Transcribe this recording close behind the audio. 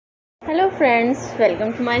Hello friends,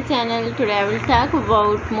 welcome to my channel. Today I will talk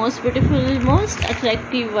about most beautiful, most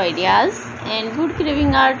attractive ideas and wood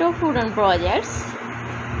carving art of wooden projects.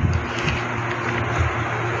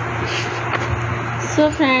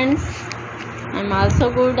 So friends, I'm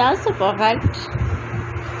also good, also perfect.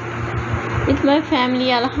 With my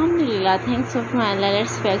family, Alhamdulillah. Thanks for my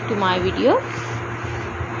let's back to my video.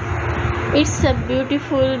 It's a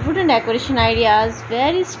beautiful wooden decoration ideas,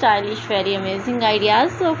 very stylish, very amazing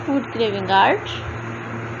ideas of wood carving art.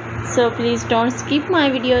 So please don't skip my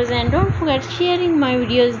videos and don't forget sharing my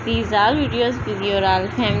videos. These are videos with your all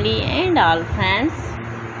family and all friends.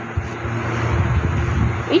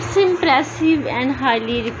 It's impressive and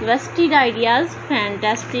highly requested ideas,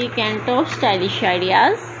 fantastic and top stylish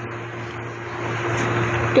ideas.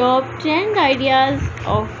 Top trend ideas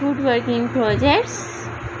of woodworking projects.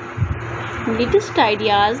 Latest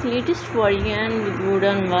ideas, latest version with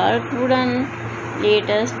wooden work, wooden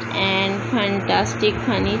latest and fantastic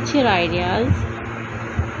furniture ideas.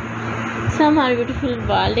 Some are beautiful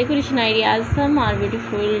wall decoration ideas, some are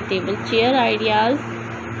beautiful table chair ideas.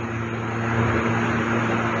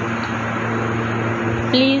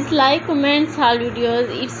 Please like, comments all videos.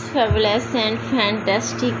 It's fabulous and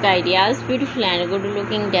fantastic ideas, beautiful and good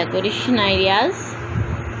looking decoration ideas.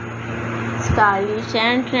 Stylish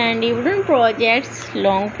and trendy wooden projects,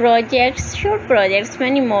 long projects, short projects,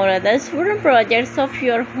 many more others. Wooden projects of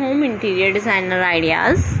your home interior designer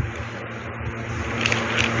ideas.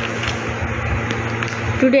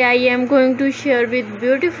 Today I am going to share with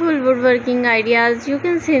beautiful woodworking ideas. You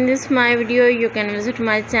can see in this my video. You can visit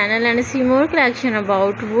my channel and see more collection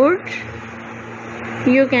about wood.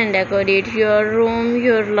 You can decorate your room,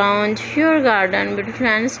 your lounge, your garden. Beautiful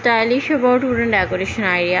and stylish about wooden decoration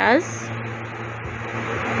ideas.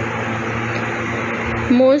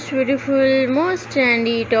 Most beautiful, most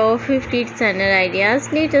trendy top 50 designer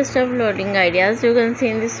ideas, latest uploading ideas. You can see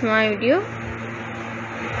in this my video.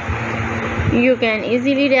 You can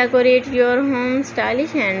easily decorate your home,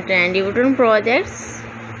 stylish and trendy wooden projects,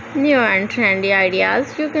 new and trendy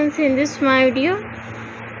ideas. You can see in this my video.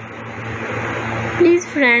 Please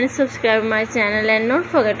friends, subscribe my channel and not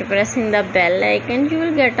forget to pressing the bell icon. You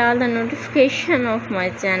will get all the notification of my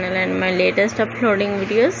channel and my latest uploading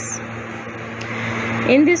videos.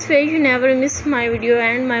 In this way you never miss my video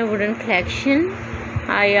and my wooden collection.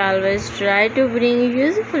 I always try to bring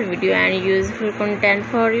useful video and useful content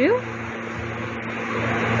for you.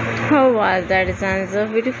 How was the designs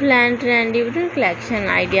of beautiful and trendy wooden collection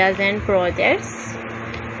ideas and projects?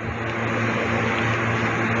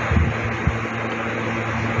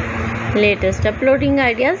 Latest uploading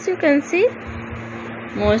ideas you can see.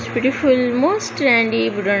 Most beautiful, most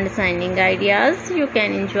trendy wooden designing ideas. You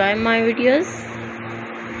can enjoy my videos.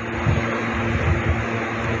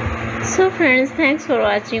 So friends, thanks for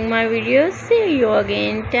watching my videos. See you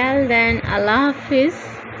again. Till then, Allah Hafiz.